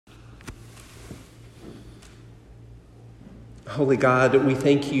Holy God, we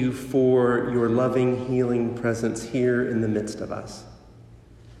thank you for your loving, healing presence here in the midst of us.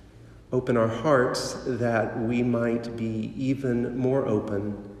 Open our hearts that we might be even more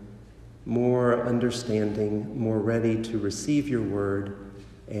open, more understanding, more ready to receive your word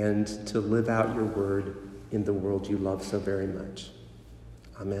and to live out your word in the world you love so very much.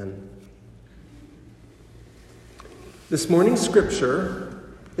 Amen. This morning's scripture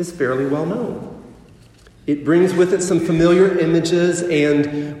is fairly well known. It brings with it some familiar images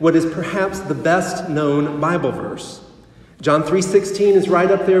and what is perhaps the best known Bible verse. John 3:16 is right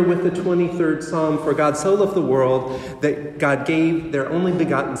up there with the 23rd Psalm. For God so loved the world that God gave their only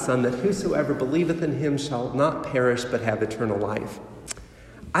begotten Son, that whosoever believeth in him shall not perish but have eternal life.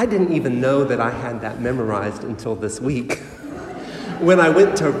 I didn't even know that I had that memorized until this week. When I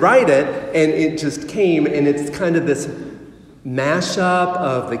went to write it, and it just came, and it's kind of this mashup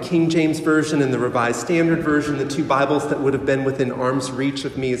of the King James Version and the Revised Standard Version, the two Bibles that would have been within arm's reach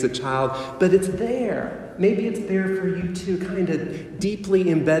of me as a child. But it's there. Maybe it's there for you too, kind of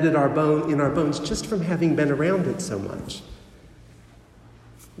deeply embedded in our bones just from having been around it so much.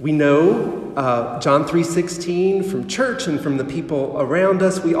 We know John 3:16 from church and from the people around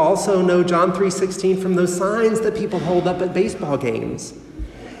us. We also know John 3:16 from those signs that people hold up at baseball games.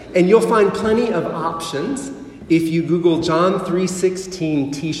 And you'll find plenty of options if you Google John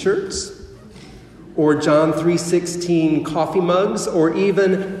 3:16 t-shirts, or John 3:16 coffee mugs, or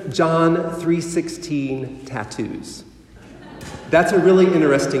even John 3:16 tattoos. That's a really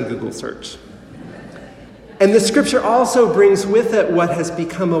interesting Google search. And the scripture also brings with it what has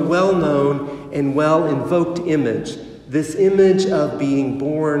become a well-known and well-invoked image, this image of being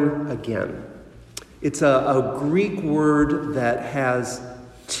born again. It's a Greek word that has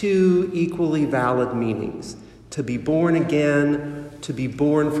two equally valid meanings: to be born again, to be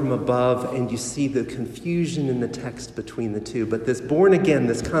born from above, and you see the confusion in the text between the two. But this born again,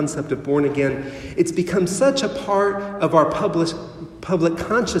 this concept of born again, it's become such a part of our public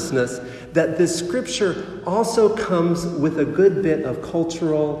consciousness that this scripture also comes with a good bit of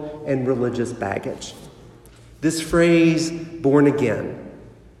cultural and religious baggage. This phrase, born again.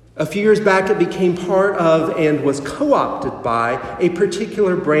 A few years back, it became part of and was co-opted by a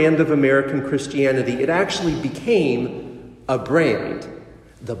particular brand of American Christianity. It actually became a brand,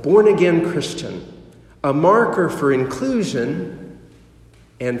 the born-again Christian, a marker for inclusion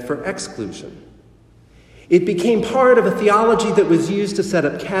and for exclusion. It became part of a theology that was used to set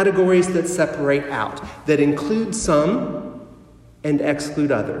up categories that separate out, that include some and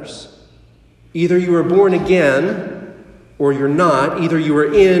exclude others. Either you are born again or you're not. Either you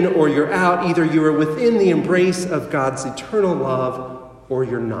are in or you're out. Either you are within the embrace of God's eternal love or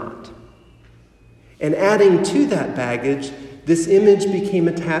you're not. And adding to that baggage, this image became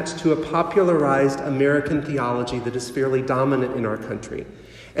attached to a popularized American theology that is fairly dominant in our country.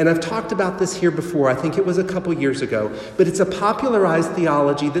 And I've talked about this here before. I think it was a couple years ago. But it's a popularized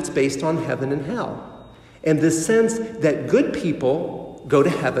theology that's based on heaven and hell. And this sense that good people go to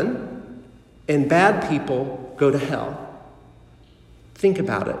heaven and bad people go to hell. Think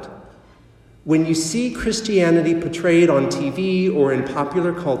about it. When you see Christianity portrayed on TV or in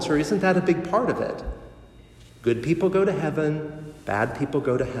popular culture, isn't that a big part of it? Good people go to heaven, bad people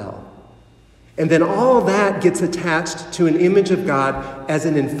go to hell. And then all that gets attached to an image of God as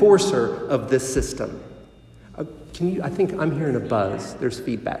an enforcer of this system. I think I'm hearing a buzz. There's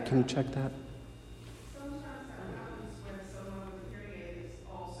feedback. Can you check that? Sometimes that happens when someone with hearing aid is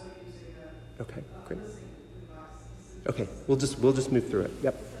also using a Okay, great. listening device. Okay, we'll just move through it.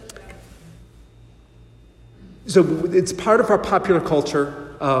 Yep. So it's part of our popular culture,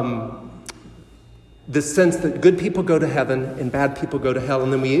 this sense that good people go to heaven and bad people go to hell,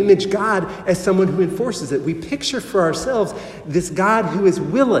 and then we image God as someone who enforces it. We picture for ourselves this God who is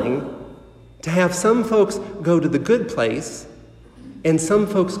willing to have some folks go to the good place and some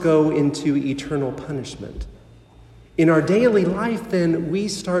folks go into eternal punishment. In our daily life, then, we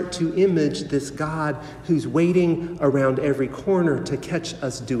start to image this God who's waiting around every corner to catch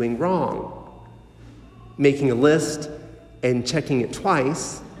us doing wrong, making a list and checking it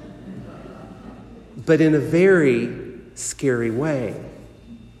twice, but in a very scary way.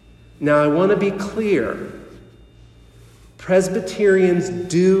 Now, I want to be clear. Presbyterians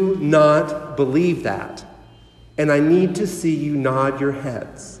do not believe that, and I need to see you nod your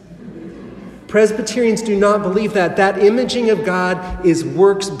heads. Presbyterians do not believe that. That imaging of God is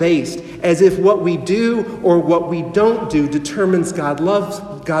works-based, as if what we do or what we don't do determines God's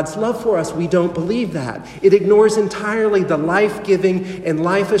love for us. We don't believe that. It ignores entirely the life-giving and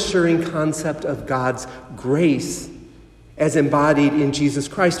life-assuring concept of God's grace as embodied in Jesus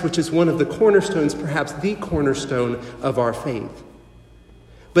Christ, which is one of the cornerstones, perhaps the cornerstone of our faith.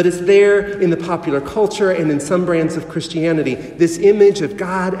 But it's there in the popular culture and in some brands of Christianity, this image of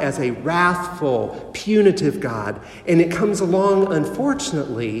God as a wrathful, punitive God. And it comes along,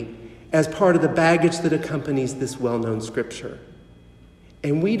 unfortunately, as part of the baggage that accompanies this well-known scripture.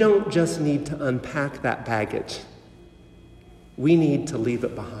 And we don't just need to unpack that baggage. We need to leave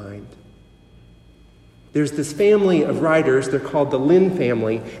it behind. There's this family of writers, they're called the Lynn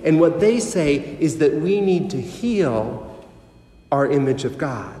family, and what they say is that we need to heal our image of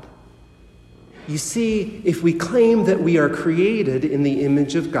God. You see, if we claim that we are created in the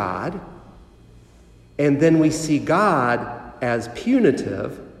image of God, and then we see God as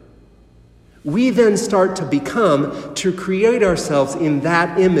punitive, we then start to create ourselves in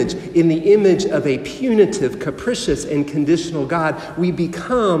that image, in the image of a punitive, capricious, and conditional God. We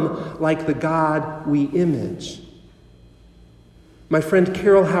become like the God we image. My friend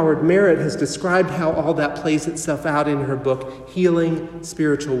Carol Howard Merritt has described how all that plays itself out in her book, Healing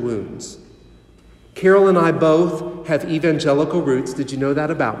Spiritual Wounds. Carol and I both have evangelical roots. Did you know that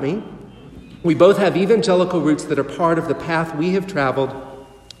about me? We both have evangelical roots that are part of the path we have traveled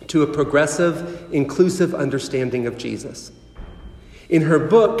to a progressive, inclusive understanding of Jesus. In her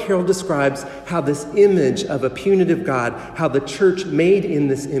book, Carol describes how this image of a punitive God, how the church made in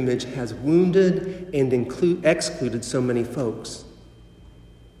this image has wounded and excluded so many folks.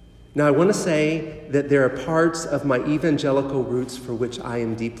 Now, I want to say that there are parts of my evangelical roots for which I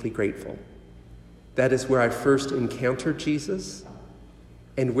am deeply grateful. That is where I first encountered Jesus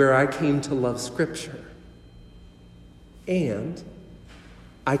and where I came to love Scripture. And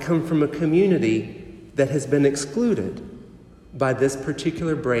I come from a community that has been excluded by this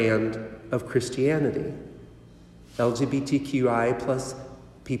particular brand of Christianity, LGBTQI plus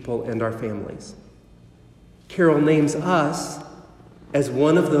people and our families. Carol names us as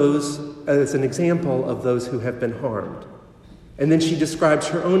one of those, as an example of those who have been harmed. And then she describes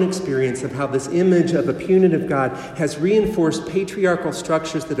her own experience of how this image of a punitive God has reinforced patriarchal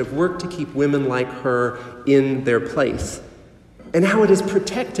structures that have worked to keep women like her in their place. And how it has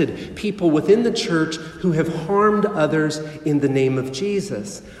protected people within the church who have harmed others in the name of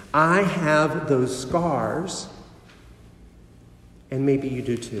Jesus. I have those scars, and maybe you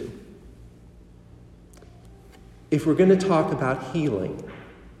do too. If we're going to talk about healing,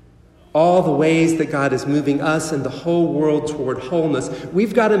 all the ways that God is moving us and the whole world toward wholeness,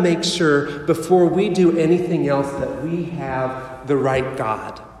 we've got to make sure before we do anything else that we have the right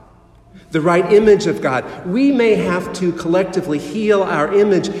God, the right image of God. We may have to collectively heal our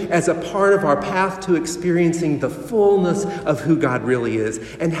image as a part of our path to experiencing the fullness of who God really is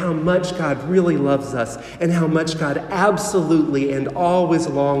and how much God really loves us and how much God absolutely and always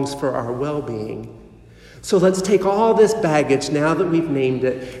longs for our well-being. So let's take all this baggage, now that we've named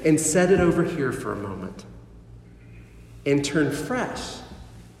it, and set it over here for a moment and turn fresh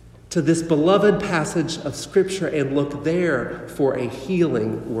to this beloved passage of Scripture and look there for a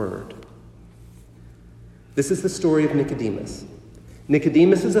healing word. This is the story of Nicodemus.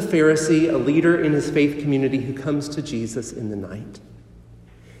 Nicodemus is a Pharisee, a leader in his faith community who comes to Jesus in the night.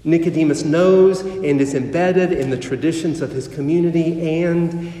 Nicodemus knows and is embedded in the traditions of his community,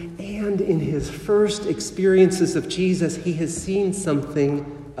 and in his first experiences of Jesus, he has seen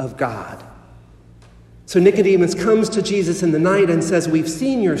something of God. So Nicodemus comes to Jesus in the night and says, "We've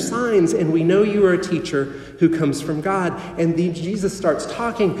seen your signs, and we know you are a teacher who comes from God." And Jesus starts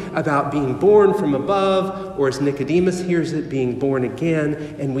talking about being born from above, or as Nicodemus hears it, being born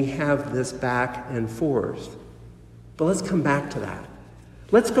again, and we have this back and forth. But let's come back to that.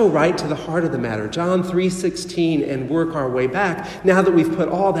 Let's go right to the heart of the matter, John 3:16, and work our way back. Now that we've put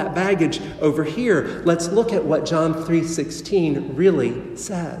all that baggage over here, let's look at what John 3:16 really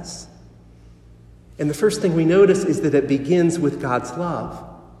says. And the first thing we notice is that it begins with God's love.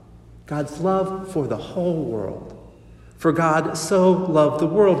 God's love for the whole world. For God so loved the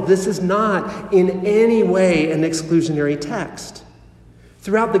world. This is not in any way an exclusionary text.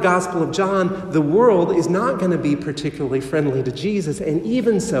 Throughout the Gospel of John, the world is not going to be particularly friendly to Jesus. And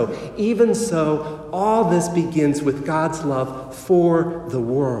even so, all this begins with God's love for the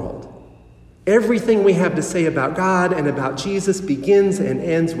world. Everything we have to say about God and about Jesus begins and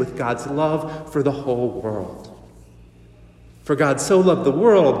ends with God's love for the whole world. For God so loved the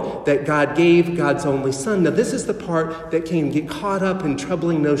world that God gave God's only Son. Now, this is the part that can get caught up in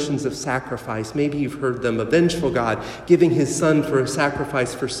troubling notions of sacrifice. Maybe you've heard them. A vengeful God giving his Son for a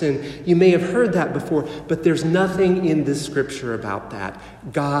sacrifice for sin. You may have heard that before, but there's nothing in this scripture about that.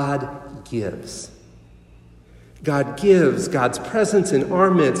 God gives. God gives. God's presence in our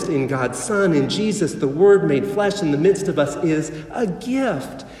midst, in God's Son, in Jesus, the Word made flesh in the midst of us, is a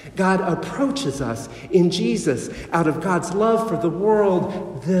gift. God approaches us in Jesus out of God's love for the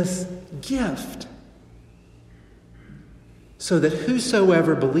world, this gift, so that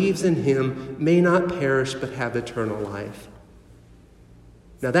whosoever believes in him may not perish but have eternal life.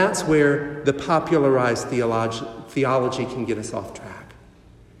 Now that's where the popularized theology can get us off track.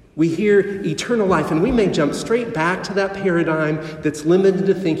 We hear eternal life, and we may jump straight back to that paradigm that's limited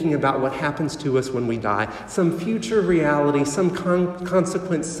to thinking about what happens to us when we die. Some future reality, some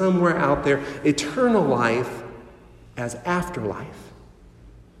consequence somewhere out there, eternal life as afterlife.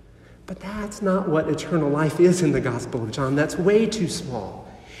 But that's not what eternal life is in the Gospel of John. That's way too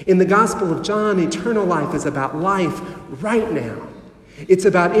small. In the Gospel of John, eternal life is about life right now. It's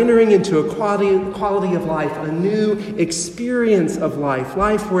about entering into a quality of life, a new experience of life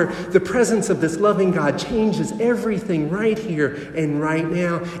where the presence of this loving God changes everything right here and right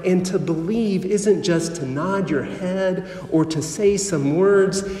now. And to believe isn't just to nod your head or to say some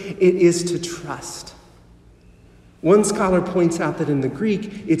words, it is to trust. One scholar points out that in the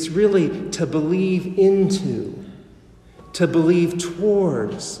Greek, it's really to believe into, to believe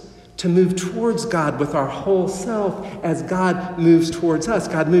towards, to move towards God with our whole self as God moves towards us.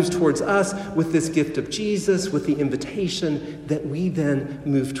 God moves towards us with this gift of Jesus, with the invitation that we then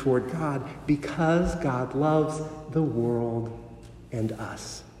move toward God because God loves the world and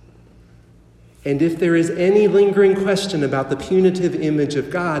us. And if there is any lingering question about the punitive image of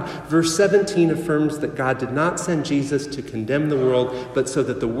God, verse 17 affirms that God did not send Jesus to condemn the world, but so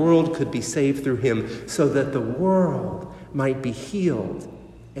that the world could be saved through him, so that the world might be healed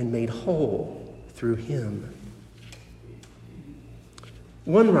and made whole through him.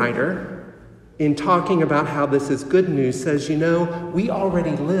 One writer, in talking about how this is good news, says, we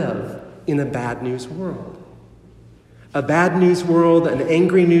already live in a bad news world. A bad news world, an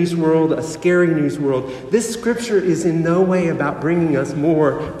angry news world, a scary news world. This scripture is in no way about bringing us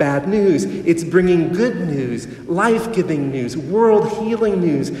more bad news. It's bringing good news, life-giving news, world-healing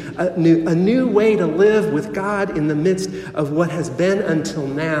news, a new way to live with God in the midst of what has been until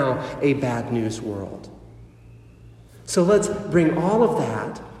now a bad news world. So let's bring all of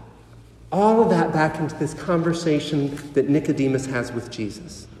that back into this conversation that Nicodemus has with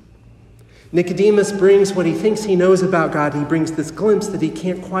Jesus. Nicodemus brings what he thinks he knows about God. He brings this glimpse that he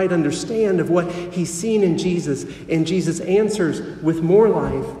can't quite understand of what he's seen in Jesus. And Jesus answers with more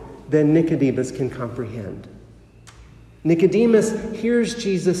life than Nicodemus can comprehend. Nicodemus hears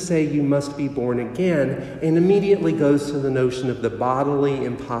Jesus say, "You must be born again," and immediately goes to the notion of the bodily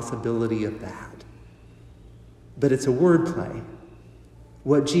impossibility of that. But it's a wordplay.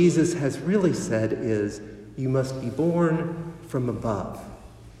 What Jesus has really said is, you must be born from above.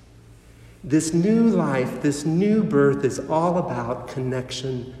 This new life, this new birth is all about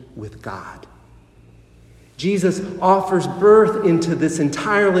connection with God. Jesus offers birth into this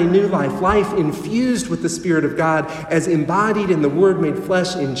entirely new life infused with the Spirit of God as embodied in the Word made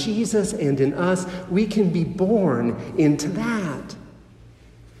flesh in Jesus and in us. We can be born into that.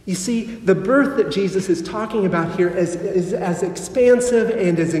 You see, the birth that Jesus is talking about here is as expansive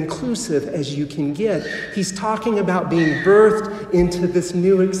and as inclusive as you can get. He's talking about being birthed into this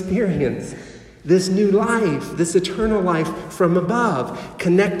new experience, this new life, this eternal life from above,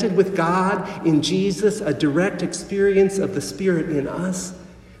 connected with God in Jesus, a direct experience of the Spirit in us.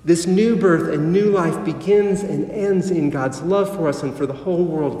 This new birth and new life begins and ends in God's love for us and for the whole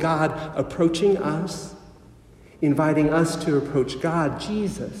world, God approaching us, inviting us to approach God,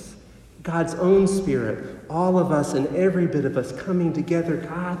 Jesus, God's own Spirit, all of us and every bit of us coming together,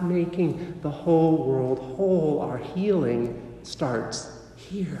 God making the whole world whole. Our healing starts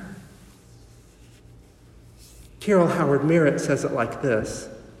here. Carol Howard Merritt says it like this: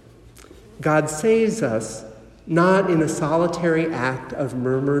 God saves us not in a solitary act of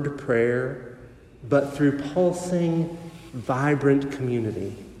murmured prayer, but through pulsing, vibrant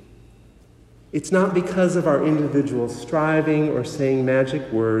community. It's not because of our individual striving or saying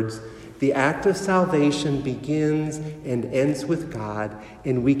magic words. The act of salvation begins and ends with God,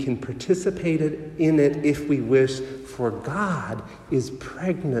 and we can participate in it if we wish, for God is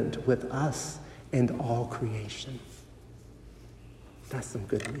pregnant with us and all creation. That's some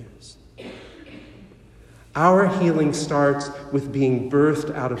good news. Our healing starts with being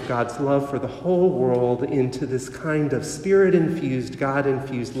birthed out of God's love for the whole world into this kind of Spirit-infused,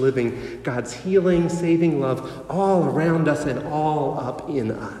 God-infused living, God's healing, saving love all around us and all up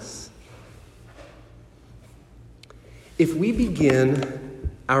in us. If we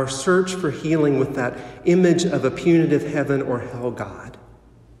begin our search for healing with that image of a punitive heaven or hell God,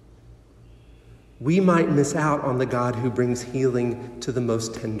 we might miss out on the God who brings healing to the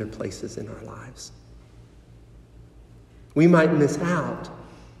most tender places in our lives. We might miss out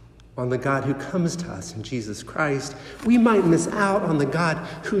on the God who comes to us in Jesus Christ. We might miss out on the God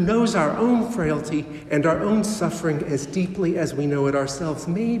who knows our own frailty and our own suffering as deeply as we know it ourselves,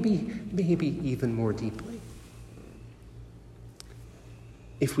 maybe even more deeply.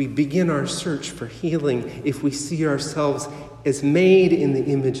 If we begin our search for healing, if we see ourselves as made in the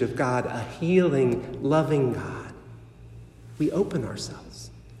image of God, a healing, loving God, we open ourselves.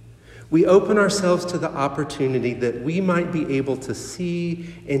 We open ourselves to the opportunity that we might be able to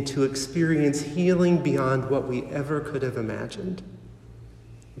see and to experience healing beyond what we ever could have imagined.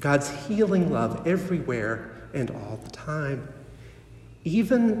 God's healing love everywhere and all the time.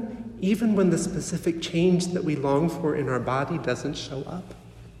 Even when the specific change that we long for in our body doesn't show up.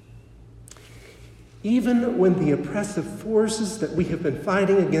 Even when the oppressive forces that we have been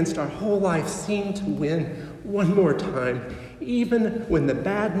fighting against our whole life seem to win one more time. Even when the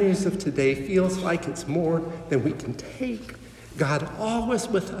bad news of today feels like it's more than we can take. God always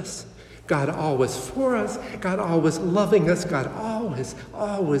with us. God always for us. God always loving us. God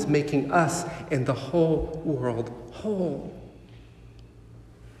always making us and the whole world whole.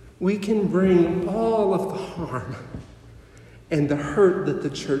 We can bring all of the harm and the hurt that the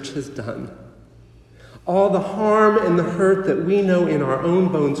church has done. All the harm and the hurt that we know in our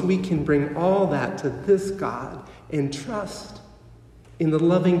own bones, we can bring all that to this God and trust in the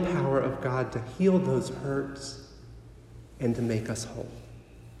loving power of God to heal those hurts and to make us whole.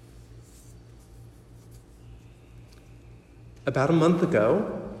 About a month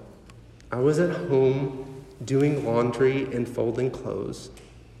ago, I was at home doing laundry and folding clothes,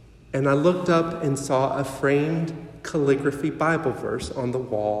 and I looked up and saw a framed calligraphy Bible verse on the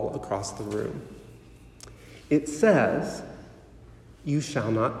wall across the room. It says, "You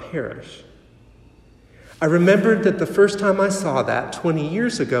shall not perish." I remembered that the first time I saw that 20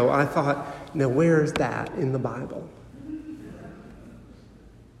 years ago, I thought, now where is that in the Bible?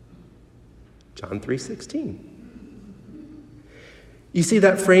 John 3:16. You see,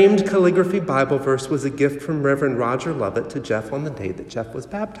 that framed calligraphy Bible verse was a gift from Reverend Roger Lovett to Jeff on the day that Jeff was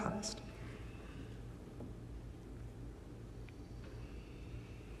baptized.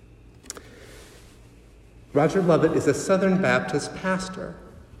 Roger Lovett is a Southern Baptist pastor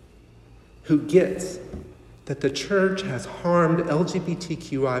who gets that the church has harmed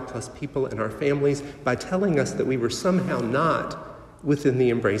LGBTQI plus people in our families by telling us that we were somehow not within the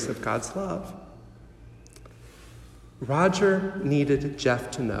embrace of God's love. Roger needed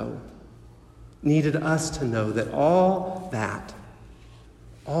Jeff to know, needed us to know that all that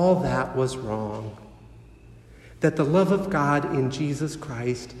was wrong. That the love of God in Jesus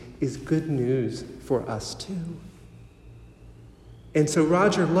Christ is good news for us too. And so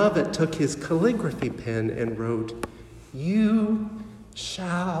Roger Lovett took his calligraphy pen and wrote, "You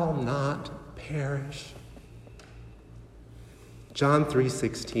shall not perish." John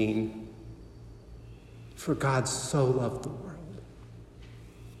 3:16, for God so loved the world.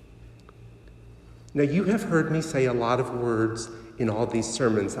 Now you have heard me say a lot of words in all these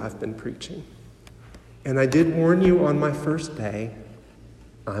sermons I've been preaching. And I did warn you on my first day,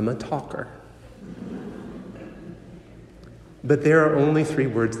 I'm a talker. But there are only 3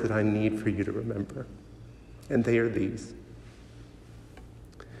 words that I need for you to remember, and they are these.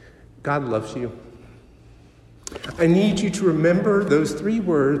 God loves you. I need you to remember those 3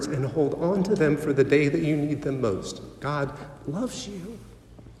 words and hold on to them for the day that you need them most. God loves you.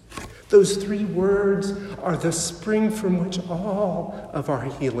 Those 3 words are the spring from which all of our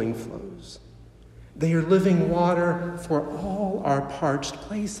healing flows. They are living water for all our parched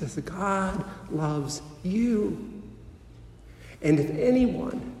places. God loves you. And if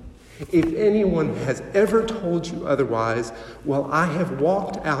anyone has ever told you otherwise, well, I have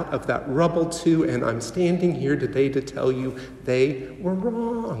walked out of that rubble too, and I'm standing here today to tell you they were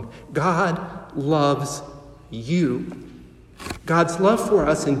wrong. God loves you. God's love for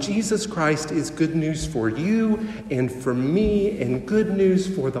us in Jesus Christ is good news for you and for me and good news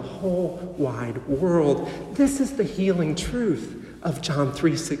for the whole wide world. This is the healing truth of John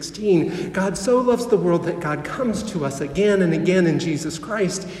 3:16. God so loves the world that God comes to us again and again in Jesus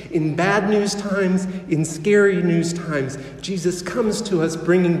Christ. In bad news times, in scary news times, Jesus comes to us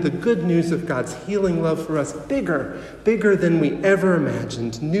bringing the good news of God's healing love for us bigger than we ever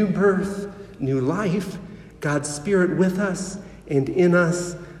imagined. New birth, new life, God's Spirit with us and in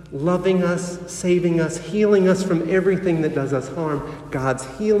us, loving us, saving us, healing us from everything that does us harm. God's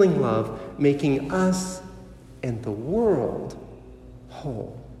healing love making us and the world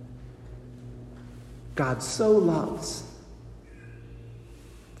whole. God so loves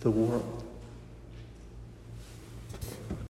the world